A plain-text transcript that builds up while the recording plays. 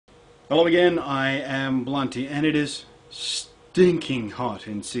Hello again, I am Blunty, and it is stinking hot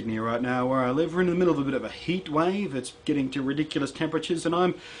in Sydney right now where I live. We're in the middle of a bit of a heat wave. It's getting to ridiculous temperatures and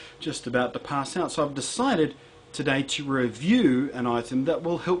I'm just about to pass out. So I've decided today to review an item that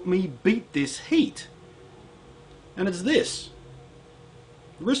will help me beat this heat. And it's this.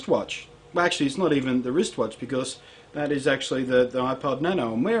 Wristwatch. Well, actually, it's not even the wristwatch because that is actually the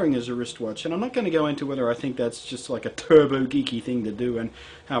iPod-Nano I'm wearing as a wristwatch. And I'm not going to go into whether I think that's just like a turbo geeky thing to do and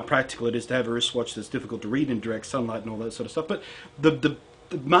how practical it is to have a wristwatch that's difficult to read in direct sunlight and all that sort of stuff. But the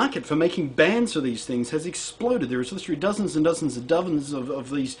market for making bands for these things has exploded. There is literally dozens and dozens and dozens of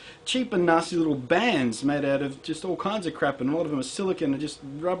these cheap and nasty little bands made out of just all kinds of crap, and a lot of them are silicone and just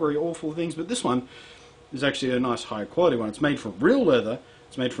rubbery, awful things. But this one is actually a nice high quality one. It's made from real leather.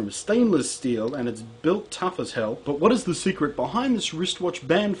 It's made from stainless steel and it's built tough as hell. But what is the secret behind this wristwatch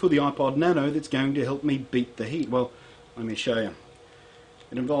band for the iPod-Nano that's going to help me beat the heat? Well, let me show you.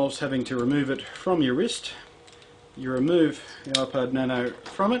 It involves having to remove it from your wrist. You remove the iPod-Nano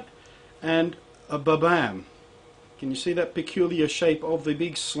from it and ba-bam. Can you see that peculiar shape of the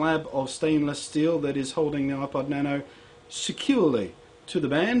big slab of stainless steel that is holding the iPod-Nano securely to the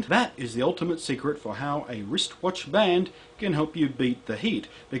band? That is the ultimate secret for how a wristwatch band can help you beat the heat,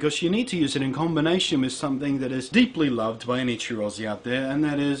 because you need to use it in combination with something that is deeply loved by any true Aussie out there, and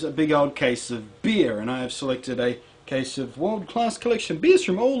that is a big old case of beer. And I have selected a case of world-class collection beers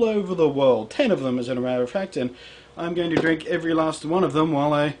from all over the world, 10 of them as a matter of fact, and I'm going to drink every last one of them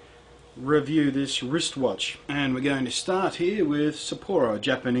while I review this wristwatch. And we're going to start here with Sapporo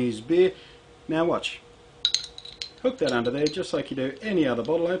Japanese beer. Now watch. Hook that under there just like you do any other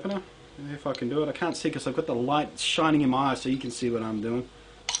bottle opener. If I can do it. I can't see because I've got the light shining in my eyes so you can see what I'm doing.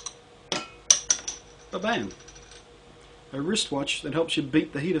 Ba-bam. A wristwatch that helps you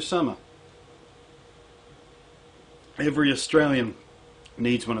beat the heat of summer. Every Australian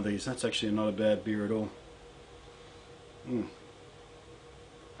needs one of these. That's actually not a bad beer at all.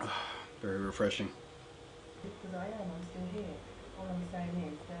 Very refreshing. Because I am, I'm still here. All I'm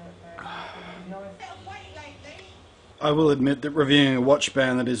saying is that I will admit that reviewing a watch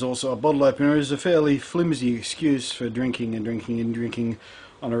band that is also a bottle opener is a fairly flimsy excuse for drinking and drinking and drinking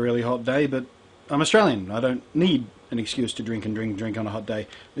on a really hot day, but I'm Australian. I don't need an excuse to drink and drink on a hot day.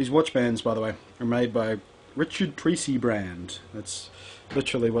 These watch bands, by the way, are made by Richard Tracy brand. That's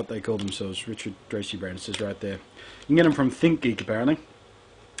literally what they call themselves, Richard Tracy brand. It says right there. You can get them from ThinkGeek apparently,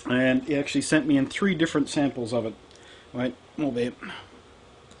 and he actually sent me in 3 different samples of it. Wait, more beer.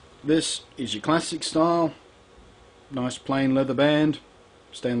 This is your classic style. Nice plain leather band,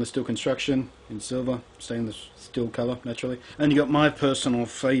 stainless steel construction in silver, stainless steel colour naturally. And you got my personal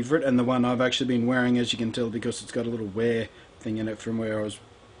favourite, and the one I've actually been wearing, as you can tell because it's got a little wear thing in it from where I was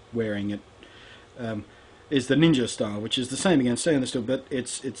wearing it, is the Ninja style, which is the same again, stainless steel, but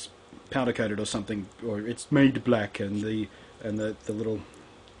it's powder coated or something, or it's made black, and the little,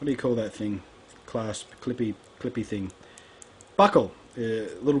 what do you call that thing? Clasp, clippy thing. Buckle,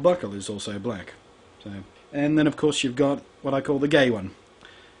 little buckle is also black. So. And then of course you've got what I call the gay one.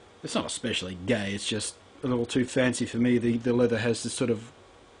 It's not especially gay, it's just a little too fancy for me. The leather has this sort of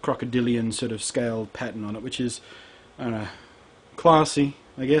crocodilian sort of scaled pattern on it, which is, I don't know, classy,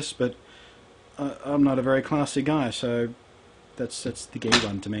 I guess, but I'm not a very classy guy, so that's the gay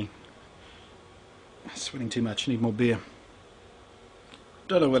one to me. Sweating too much, need more beer.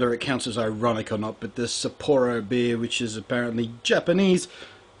 Don't know whether it counts as ironic or not, but this Sapporo beer, which is apparently Japanese,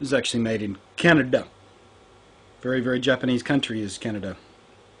 is actually made in Canada. Very, very Japanese country is Canada.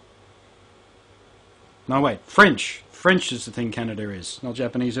 No, wait, French. French is the thing Canada is, not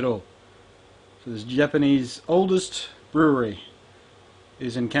Japanese at all. So this Japanese oldest brewery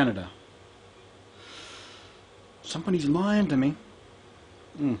is in Canada. Somebody's lying to me.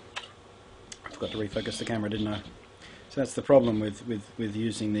 I forgot to refocus the camera, didn't I? So that's the problem with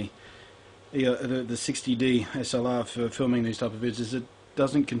using the 60D SLR for filming these type of videos, is it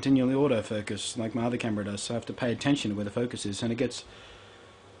doesn't continually autofocus like my other camera does, so I have to pay attention to where the focus is, and it gets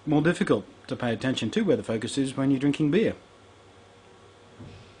more difficult to pay attention to where the focus is when you're drinking beer.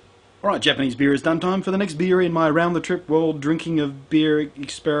 Alright, Japanese beer is done. Time for the next beer in my round the trip world drinking of beer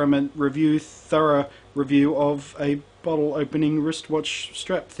experiment review, thorough review of a bottle opening wristwatch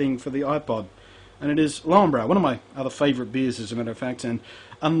strap thing for the iPod. And it is Lowenbrau, one of my other favourite beers as a matter of fact, and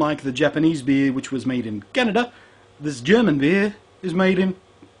unlike the Japanese beer which was made in Canada, this German beer is made in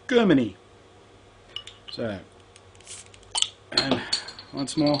Germany. So, and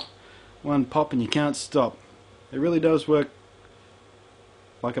once more, one pop and you can't stop. It really does work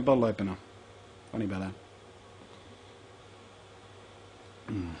like a bottle opener. Funny about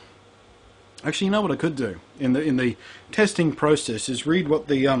that. Actually, you know what I could do in the testing process is read what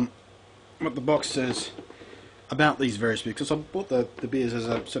the what the box says about these various beers, because I bought the beers as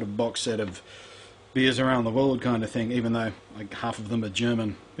a sort of box set of beers around the world kind of thing, even though like half of them are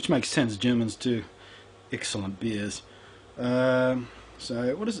German, which makes sense. Germans do excellent beers.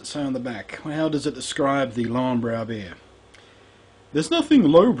 So what does it say on the back? How does it describe the Lowenbrau beer? There's nothing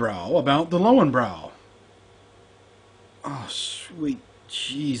lowbrow about the Lowenbrau. Oh, sweet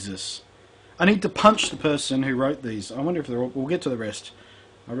Jesus. I need to punch the person who wrote these. I wonder if they're all... We'll get to the rest.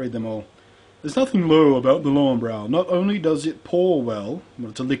 I'll read them all. There's nothing low about the Lowenbrau. Not only does it pour well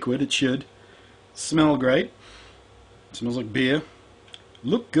it's a liquid, it should. Smell great. It smells like beer.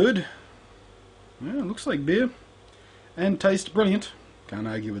 Look good. Yeah, it looks like beer. And taste brilliant. Can't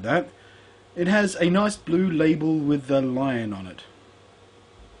argue with that. It has a nice blue label with a lion on it.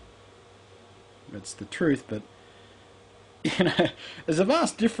 That's the truth, but you know, there's a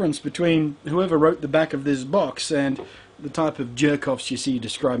vast difference between whoever wrote the back of this box and the type of jerk-offs you see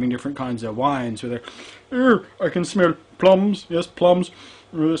describing different kinds of wines, where they're, I can smell plums, yes, plums,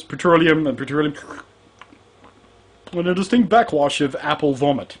 yes, petroleum, and petroleum, and a distinct backwash of apple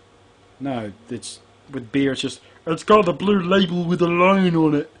vomit. No, it's, with beer, it's got a blue label with a line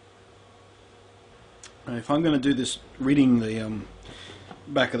on it. If I'm going to do this reading the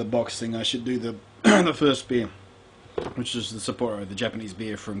back of the box thing, I should do the the first beer, which is the Sapporo, the Japanese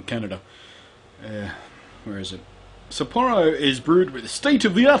beer from Canada. Where is it? Sapporo is brewed with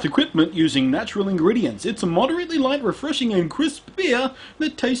state-of-the-art equipment using natural ingredients. It's a moderately light, refreshing and crisp beer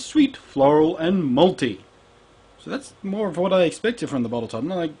that tastes sweet, floral and malty. So that's more of what I expected from the bottle top.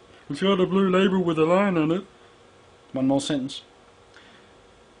 Not like, it's got a blue label with a line on it. One more sentence.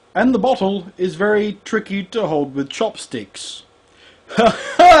 And the bottle is very tricky to hold with chopsticks. Ha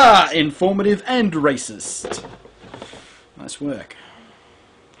ha! Informative and racist. Nice work.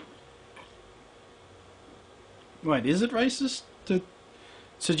 Wait, is it racist to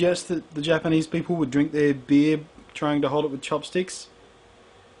suggest that the Japanese people would drink their beer trying to hold it with chopsticks?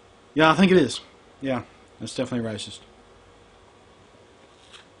 Yeah, I think it is. Yeah, it's definitely racist.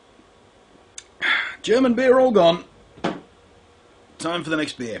 German beer all gone. Time for the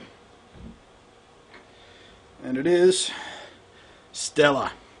next beer. And it is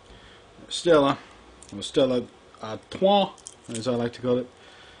Stella. Stella, or Stella Artois, as I like to call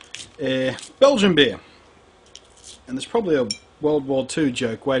it. Belgian beer. And there's probably a World War II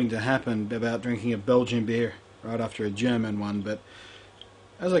joke waiting to happen about drinking a Belgian beer right after a German one, but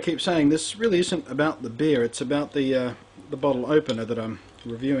as I keep saying, this really isn't about the beer, it's about the bottle opener that I'm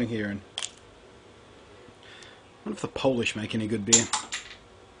reviewing here. And I wonder if the Polish make any good beer.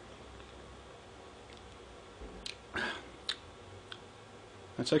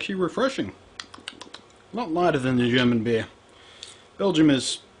 That's actually refreshing. A lot lighter than the German beer. Belgium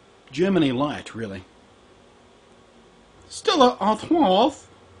is Germany light, really. Stella Artois,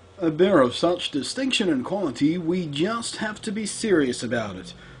 a beer of such distinction and quality, we just have to be serious about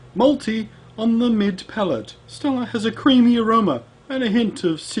it. Malty on the mid-palate. Stella has a creamy aroma and a hint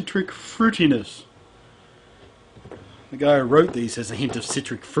of citric fruitiness. The guy who wrote these has a hint of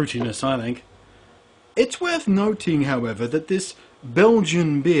citric fruitiness, I think. It's worth noting, however, that this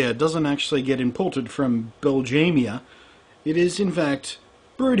Belgian beer doesn't actually get imported from Belgiumia. It is, in fact,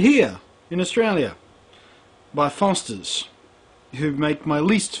 brewed here, in Australia, by Foster's, who make my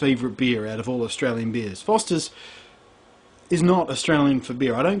least favourite beer out of all Australian beers. Foster's is not Australian for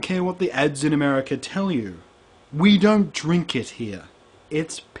beer. I don't care what the ads in America tell you. We don't drink it here.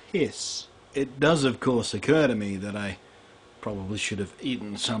 It's piss. It does, of course, occur to me that I probably should have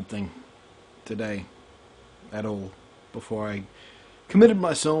eaten something today at all before I committed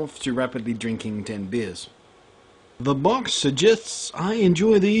myself to rapidly drinking 10 beers. The box suggests I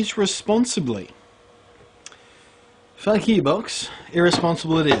enjoy these responsibly. Fuck you, box.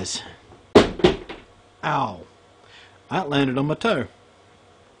 Irresponsible it is. Ow. That landed on my toe.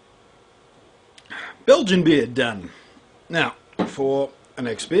 Belgian beer done. Now, for the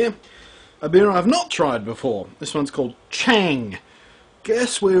next beer, a beer I've not tried before. This one's called Chang.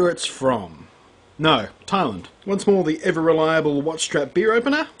 Guess where it's from? No, Thailand. Once more, the ever-reliable watch strap beer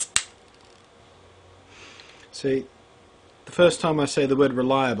opener. See, the first time I say the word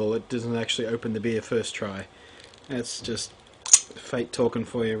reliable, it doesn't actually open the beer first try. That's just fate talking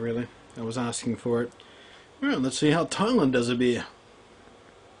for you, really. I was asking for it. Well, let's see how Thailand does a beer.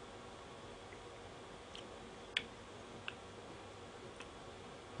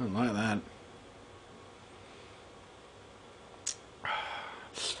 I don't like that.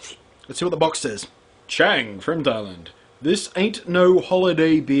 Let's see what the box says. Chang from Thailand. This ain't no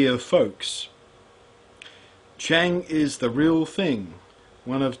holiday beer, folks. Chang is the real thing.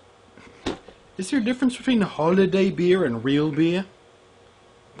 One of... Is there a difference between holiday beer and real beer?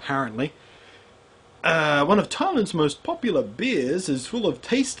 Apparently. One of Thailand's most popular beers is full of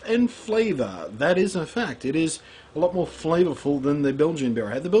taste and flavour. That is a fact. It is a lot more flavourful than the Belgian beer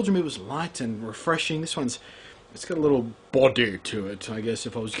I had. The Belgian beer was light and refreshing. This one's, it's got a little body to it, I guess,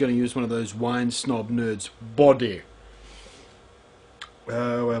 if I was going to use one of those wine snob nerds. Body.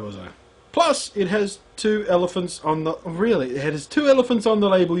 Where was I? Plus, it has two elephants on the... Really, it has two elephants on the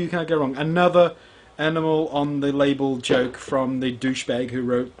label, you can't go wrong. Another animal on the label joke from the douchebag who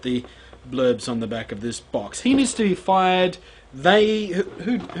wrote the blurbs on the back of this box. He needs to be fired. They...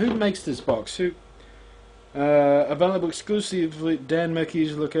 Who makes this box? Who... available exclusively at Dan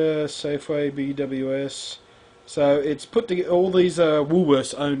Mackey's, Liquor, Safeway, BWS... So it's put together all these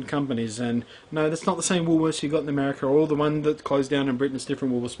Woolworths owned companies, and no, that's not the same Woolworths you got in America, or the one that closed down in Britain's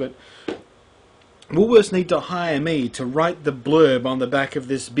different Woolworths, but Woolworths need to hire me to write the blurb on the back of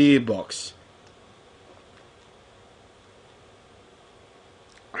this beer box.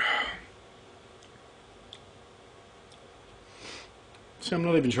 See, I'm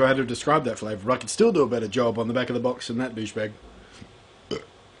not even sure how to describe that flavour, but I could still do a better job on the back of the box than that douchebag.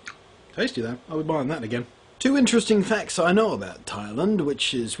 Tasty though, I'll be buying that again. Two interesting facts I know about Thailand,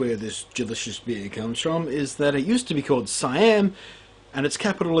 which is where this delicious beer comes from, is that it used to be called Siam, and its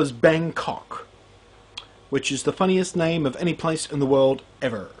capital is Bangkok, which is the funniest name of any place in the world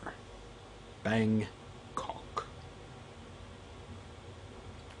ever. Bangkok.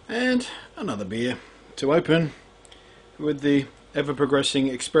 And another beer to open, with the ever-progressing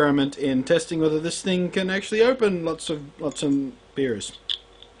experiment in testing whether this thing can actually open lots of beers.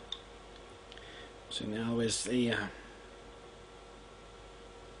 So now where's the...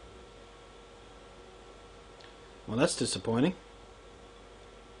 Well, that's disappointing.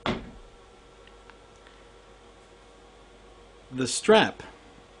 The strap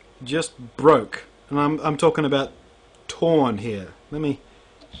just broke. And I'm talking about torn here. Let me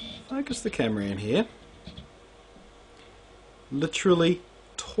focus the camera in here. Literally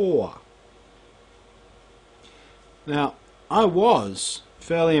tore. Now, I was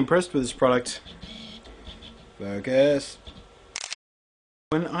fairly impressed with this product. Focus.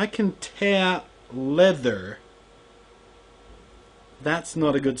 When I can tear leather, that's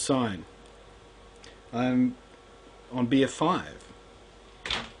not a good sign. I'm on beer 5.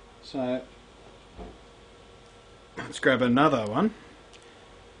 So, let's grab another one.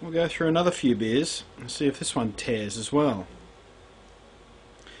 We'll go through another few beers and see if this one tears as well.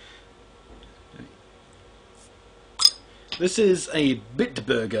 This is a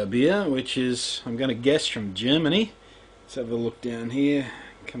Bitburger beer, which is, I'm going to guess, from Germany. Let's have a look down here.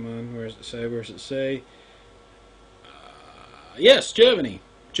 Come on, where does it say? Where does it say? Yes, Germany.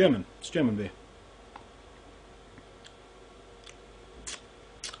 German. It's German beer.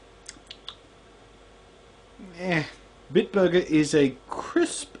 Bitburger is a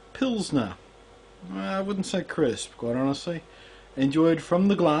crisp Pilsner. I wouldn't say crisp, quite honestly. Enjoyed from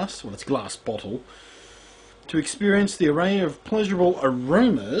the glass, well, it's glass bottle, to experience the array of pleasurable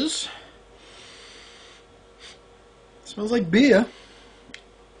aromas. It smells like beer.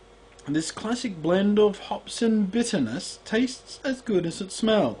 And this classic blend of hops and bitterness tastes as good as it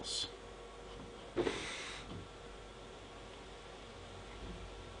smells.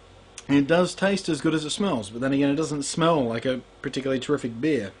 And it does taste as good as it smells, but then again it doesn't smell like a particularly terrific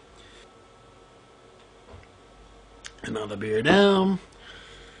beer. Another beer down.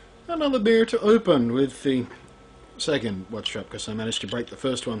 Another beer to open with the second watch strap, because I managed to break the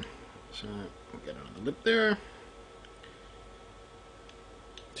first one. So, we'll get another lip there.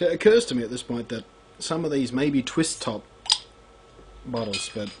 So it occurs to me at this point that some of these may be twist top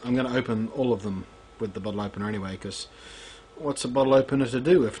bottles, but I'm going to open all of them with the bottle opener anyway, because what's a bottle opener to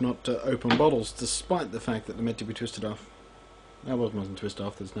do if not to open bottles, despite the fact that they're meant to be twisted off? That wasn't twisted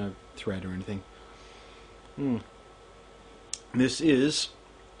off, there's no thread or anything. This is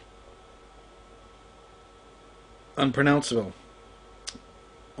unpronounceable.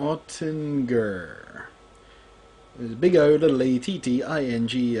 Oettinger. There's a big O, little E,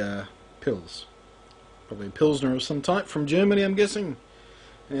 T-T-I-N-G, pills. Probably a Pilsner of some type from Germany, I'm guessing.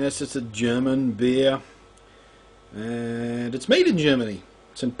 Yes, it's a German beer. And it's made in Germany.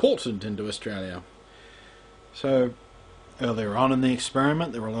 It's imported into Australia. So, earlier on in the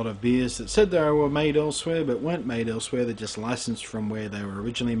experiment, there were a lot of beers that said they were made elsewhere, but weren't made elsewhere. They're just licensed from where they were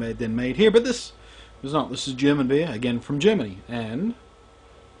originally made, then made here. But this was not. This is German beer, again from Germany. And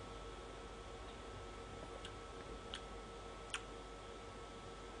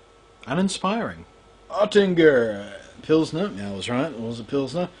uninspiring. Oettinger Pilsner, yeah, I was right, it was a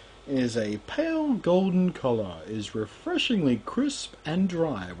Pilsner, is a pale golden colour, is refreshingly crisp and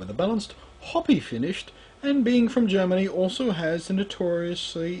dry, with a balanced hoppy finish and being from Germany also has a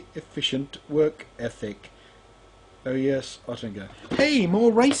notoriously efficient work ethic. Oh yes, Oettinger. Hey,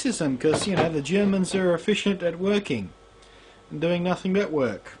 more racism, because, you know, the Germans are efficient at working and doing nothing but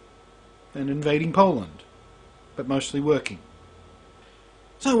work and invading Poland, but mostly working.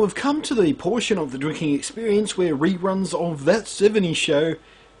 So we've come to the portion of the drinking experience where reruns of That 70s Show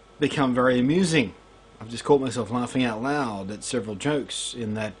become very amusing. I've just caught myself laughing out loud at several jokes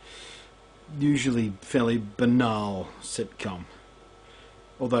in that usually fairly banal sitcom.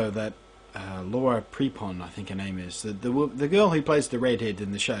 Although that Laura Prepon, I think her name is, the girl who plays the redhead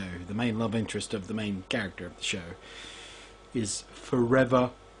in the show, the main love interest of the main character of the show, is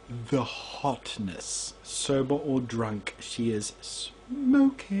forever the hotness. Sober or drunk, she is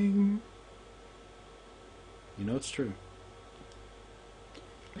smoking. You know it's true.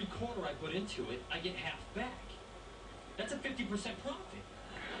 Every quarter I put into it, I get half back. That's a 50% profit.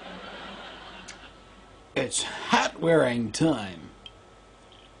 It's hat wearing time.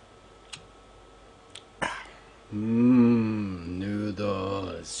 Noodles.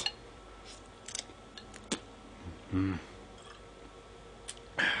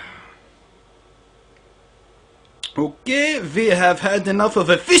 Okay, we have had enough of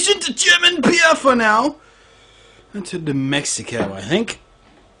efficient German beer for now. Until the Mexico, I think.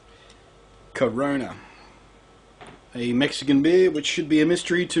 Corona. A Mexican beer which should be a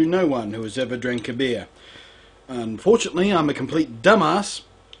mystery to no one who has ever drank a beer. Unfortunately, I'm a complete dumbass,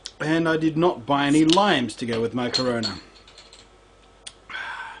 and I did not buy any limes to go with my Corona.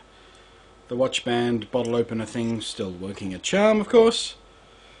 The watchband bottle opener thing still working a charm, of course.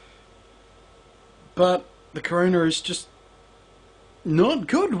 But the Corona is just not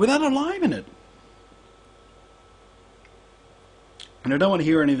good without a lime in it. And I don't want to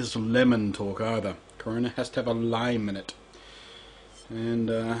hear any of this lemon talk either. Corona has to have a lime in it. And,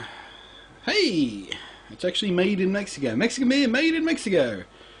 hey! It's actually made in Mexico. Mexican beer made in Mexico.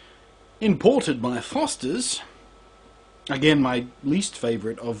 Imported by Foster's. Again, my least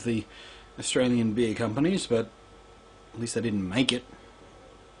favourite of the Australian beer companies, but at least they didn't make it.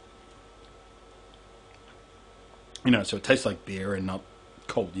 You know, so it tastes like beer and not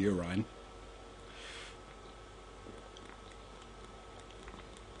cold urine.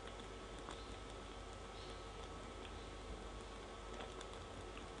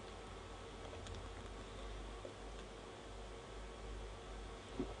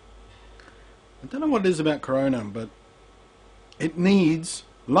 I don't know what it is about Corona, but it needs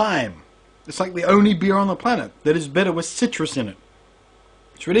lime. It's like the only beer on the planet that is better with citrus in it.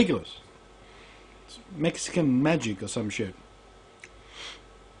 It's ridiculous. It's Mexican magic or some shit.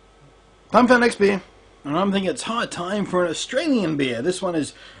 Time for the next beer. And I'm thinking it's high time for an Australian beer. This one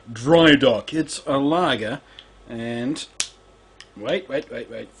is Dry Dock. It's a lager. And wait.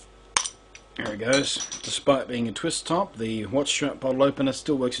 There it goes. Despite being a twist top, the watch strap bottle opener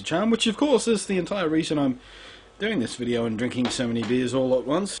still works a charm, which of course is the entire reason I'm doing this video and drinking so many beers all at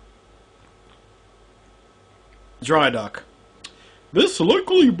once. Dry Dock. This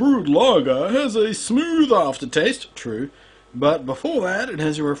locally brewed lager has a smooth aftertaste, true, but before that it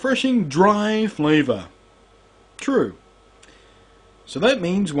has a refreshing dry flavour. True. So that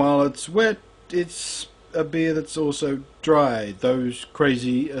means while it's wet, it's a beer that's also dry. Those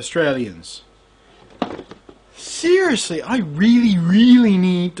crazy Australians. Seriously, I really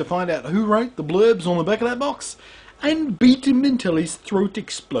need to find out who wrote the blurbs on the back of that box and beat him until his throat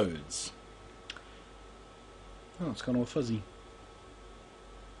explodes. Oh, it's gone all fuzzy.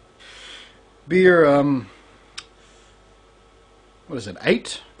 Beer, what is it,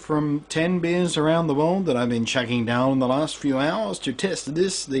 8 from 10 beers around the world that I've been chugging down in the last few hours to test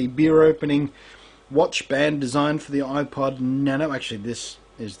this, the beer opening watch band designed for the iPod-Nano. Actually, this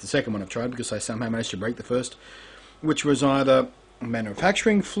is the second one I've tried because I somehow managed to break the first, which was either a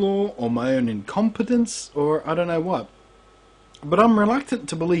manufacturing flaw or my own incompetence or I don't know what. But I'm reluctant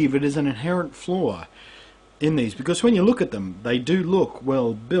to believe it is an inherent flaw in these because when you look at them, they do look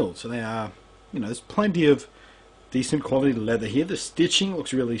well built. So they are, you know, there's plenty of decent quality leather here. The stitching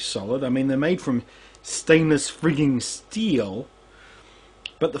looks really solid. I mean, they're made from stainless frigging steel.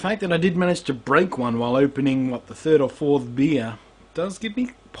 But the fact that I did manage to break one while opening, what, the third or fourth beer does give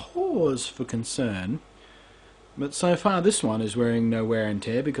me pause for concern. But so far this one is wearing no wear and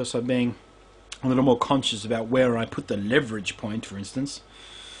tear because I'm being a little more conscious about where I put the leverage point, for instance.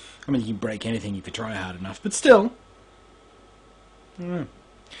 I mean, you can break anything if you try hard enough, but still. I don't know.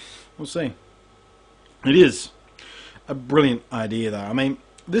 We'll see. It is a brilliant idea, though. I mean,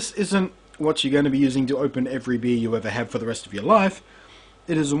 this isn't what you're going to be using to open every beer you ever have for the rest of your life.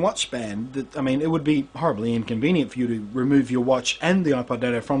 It is a watch band that, I mean, it would be horribly inconvenient for you to remove your watch and the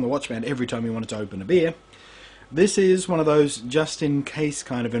iPod-Nano from the watch band every time you wanted to open a beer. This is one of those just-in-case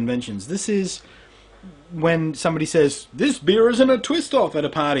kind of inventions. This is when somebody says, this beer isn't a twist-off at a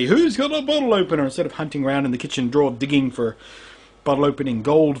party. Who's got a bottle opener? Instead of hunting around in the kitchen drawer digging for bottle opening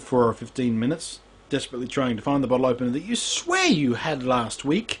gold for 15 minutes, desperately trying to find the bottle opener that you swear you had last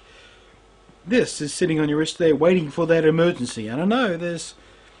week. This is sitting on your wrist there waiting for that emergency. And I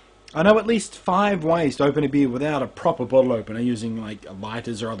know at least 5 ways to open a beer without a proper bottle opener, using like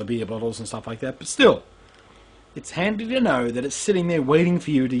lighters or other beer bottles and stuff like that, but still, it's handy to know that it's sitting there waiting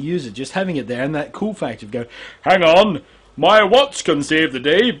for you to use it, just having it there, and that cool factor of go, hang on, my watch can save the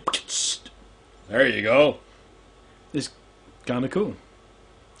day. There you go. It's kind of cool.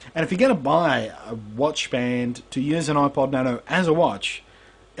 And if you're going to buy a watch band to use an iPod-Nano as a watch,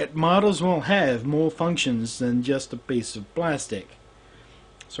 it might as well have more functions than just a piece of plastic,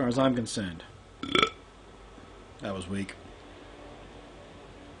 as far as I'm concerned. That was weak.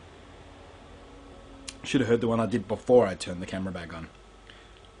 Should have heard the one I did before I turned the camera back on.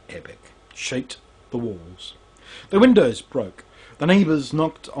 Epic. Shaked the walls. The windows broke. The neighbours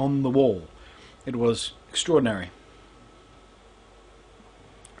knocked on the wall. It was extraordinary.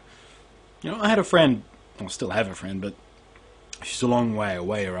 You know, I had a friend, I still have a friend, but she's a long way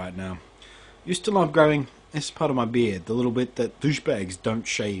away right now. Used to love growing this part of my beard, the little bit that douchebags don't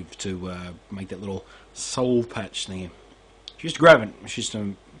shave to make that little soul patch thingy. She used to grab it. She used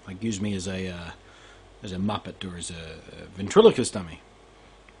to like use me as a muppet or as a ventriloquist dummy.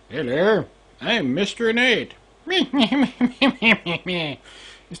 Hello, I'm Mr. Nate. It's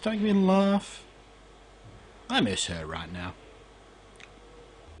making me laugh. I miss her right now.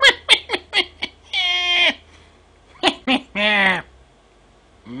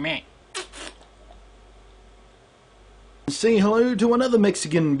 Say hello to another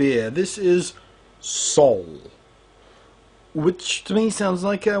Mexican beer. This is Sol, which to me sounds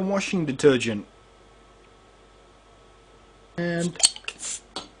like a washing detergent. And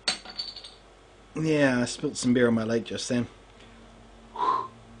yeah, I spilled some beer on my leg just then.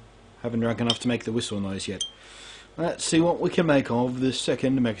 Haven't drunk enough to make the whistle noise yet. Let's see what we can make of this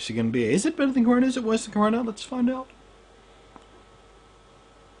second Mexican beer. Is it better than Corona? Is it worse than Corona? Let's find out.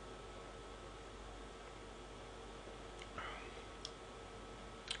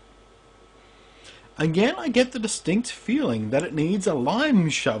 Again, I get the distinct feeling that it needs a lime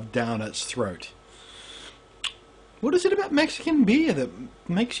shoved down its throat. What is it about Mexican beer that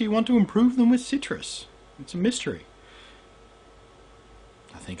makes you want to improve them with citrus? It's a mystery.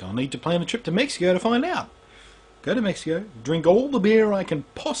 I think I'll need to plan a trip to Mexico to find out. Go to Mexico, drink all the beer I can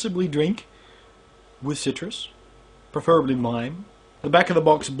possibly drink with citrus, preferably lime. The back of the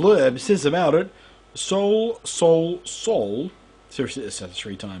box blurb says about it, Sol, Sol, Sol. Seriously, it says it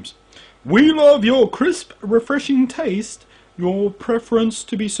 3 times. We love your crisp, refreshing taste, your preference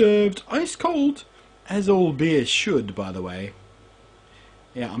to be served ice cold, as all beer should, by the way.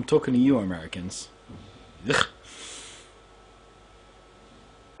 Yeah, I'm talking to you Americans. Ugh.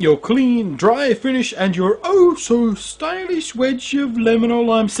 Your clean, dry finish and your oh-so-stylish wedge of lemon or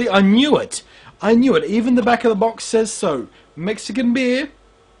lime. See, I knew it. I knew it. Even the back of the box says so. Mexican beer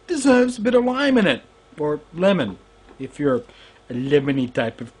deserves a bit of lime in it. Or lemon, if you're a lemony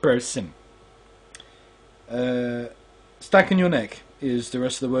type of person. Stuck in your neck is the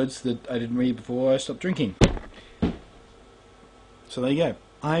rest of the words that I didn't read before I stopped drinking. So there you go.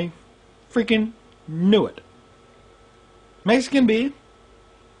 I freaking knew it. Mexican beer,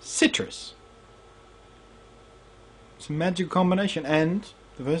 citrus. It's a magic combination, and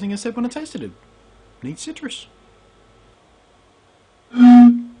the first thing I said when I tasted it, needs citrus.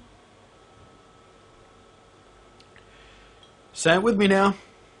 Say it with me now.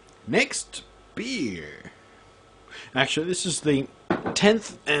 Next beer. Actually, this is the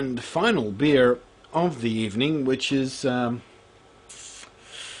 10th and final beer of the evening, which is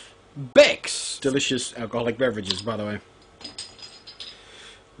Beck's. Delicious alcoholic beverages, by the way.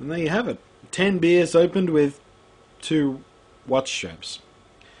 And there you have it. 10 beers opened with 2 watch straps.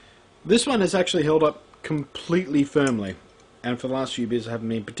 This one is actually held up completely firmly. And for the last few beers I haven't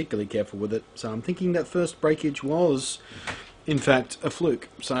been particularly careful with it. So I'm thinking that first breakage was, in fact, a fluke.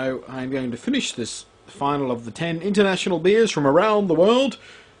 So I'm going to finish this final of the 10 international beers from around the world,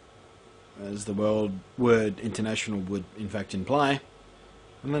 as the word international would in fact imply,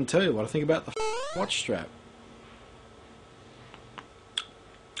 and then tell you what I think about the watch strap.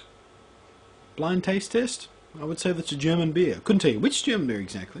 Blind taste test? I would say that's a German beer. Couldn't tell you which German beer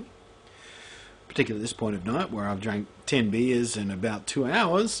exactly, particularly at this point of night where I've drank 10 beers in about 2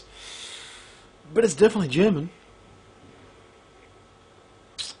 hours, but it's definitely German.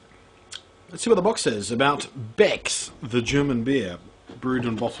 Let's see what the box says about Beck's, the German beer, brewed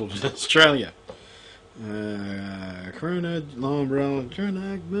and bottled in Australia. Corona, L'Ombrella,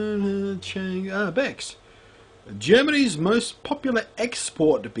 Chang, Beck's. Germany's most popular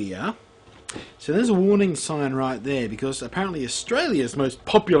export beer. So there's a warning sign right there, because apparently Australia's most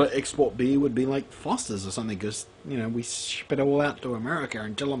popular export beer would be like Foster's or something, because, you know, we ship it all out to America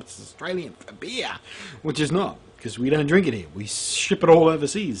and tell them it's Australian for beer, which is not, because we don't drink it here. We ship it all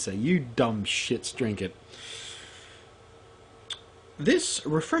overseas, so you dumb shits drink it. This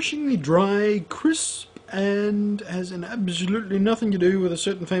refreshingly dry, crisp, and has absolutely nothing to do with a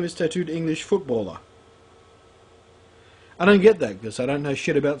certain famous tattooed English footballer. I don't get that, because I don't know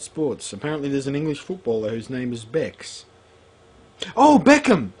shit about sports. Apparently there's an English footballer whose name is Bex. Oh,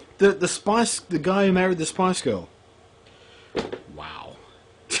 Beckham! The guy who married the Spice Girl. Wow.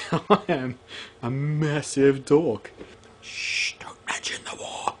 I am a massive dork. Shh, don't mention the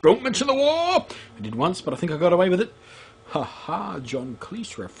war. Don't mention the war! I did once, but I think I got away with it. Ha, John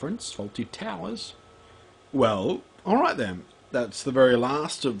Cleese reference, Faulty Towers. Well, alright then. That's the very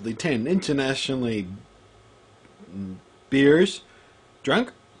last of the 10 internationally beers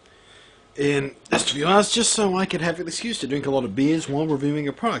drunk in just a few hours, just so I could have an excuse to drink a lot of beers while reviewing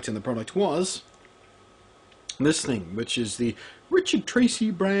a product. And the product was this thing, which is the Richard Tracy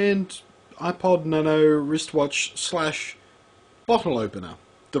brand iPod-Nano wristwatch / bottle opener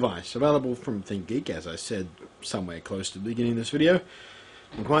device, available from ThinkGeek, as I said somewhere close to the beginning of this video.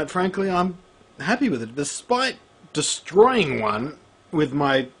 And quite frankly, I'm happy with it, despite destroying one with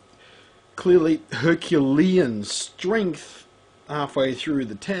my clearly Herculean strength. Halfway through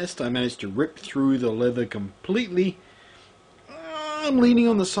the test, I managed to rip through the leather completely. I'm leaning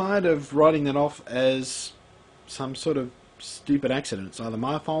on the side of writing that off as some sort of stupid accident. It's either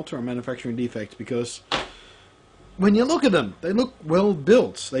my fault or a manufacturing defect, because when you look at them, they look well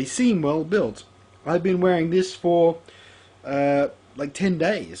built. They seem well built. I've been wearing this for like 10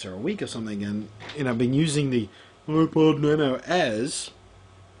 days or a week or something, and I've been using the iPod-Nano as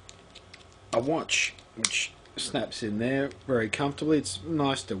a watch, which snaps in there very comfortably. It's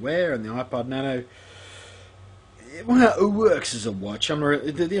nice to wear, and the iPod-Nano, well, it works as a watch.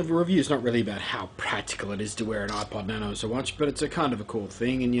 The review is not really about how practical it is to wear an iPod-Nano as a watch, but it's a kind of a cool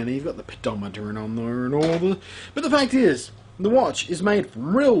thing, and you've got the pedometer and on there and all the... But the fact is, the watch is made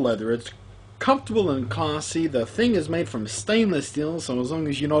from real leather. It's comfortable and classy. The thing is made from stainless steel, so as long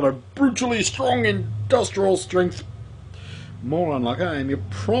as you're not a brutally strong industrial strength moron like I am, you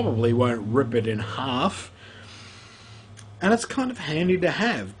probably won't rip it in half. And it's kind of handy to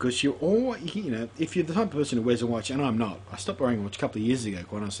have, because you're all, if you're the type of person who wears a watch, and I'm not. I stopped wearing a watch a couple of years ago,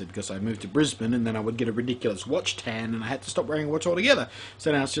 quite honestly, because I moved to Brisbane, and then I would get a ridiculous watch tan, and I had to stop wearing a watch altogether.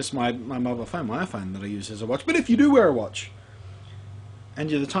 So now it's just my mobile phone, my iPhone, that I use as a watch. But if you do wear a watch,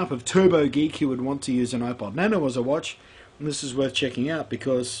 and you're the type of turbo geek who would want to use an iPod-Nano as a watch, this is worth checking out,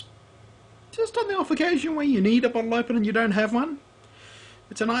 because just on the off occasion where you need a bottle opener and you don't have one,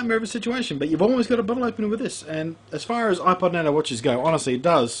 it's a nightmare of a situation, but you've always got a bottle opener with this. And as far as iPod-Nano watches go, honestly, it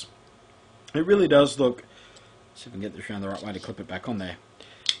really does look, see if I can get this around the right way to clip it back on there.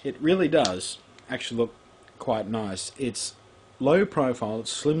 It really does actually look quite nice. It's low profile,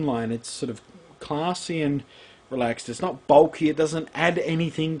 it's slimline, it's sort of classy and relaxed. It's not bulky, it doesn't add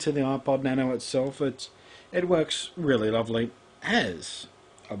anything to the iPod-Nano itself. It works really lovely as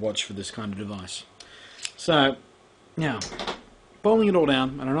a watch for this kind of device. So, now, boiling it all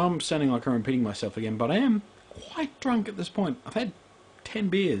down, and I know I'm sounding like I'm repeating myself again, but I am quite drunk at this point. I've had 10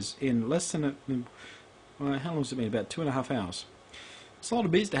 beers in less than well, how long has it been? About 2.5 hours. It's a lot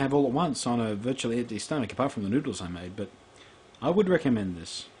of beers to have all at once on a virtually empty stomach, apart from the noodles I made, but I would recommend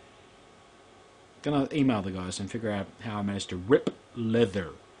this. Gonna email the guys and figure out how I managed to rip leather.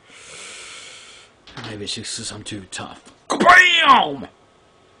 Maybe it's just because I'm too tough. BAM!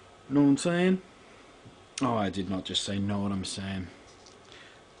 Know what I'm saying? Oh, I did not just say know what I'm saying.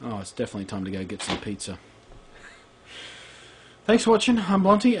 Oh, it's definitely time to go get some pizza. Thanks for watching. I'm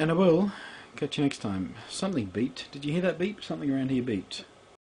Monty, and I will catch you next time. Something beeped. Did you hear that beep? Something around here beeped.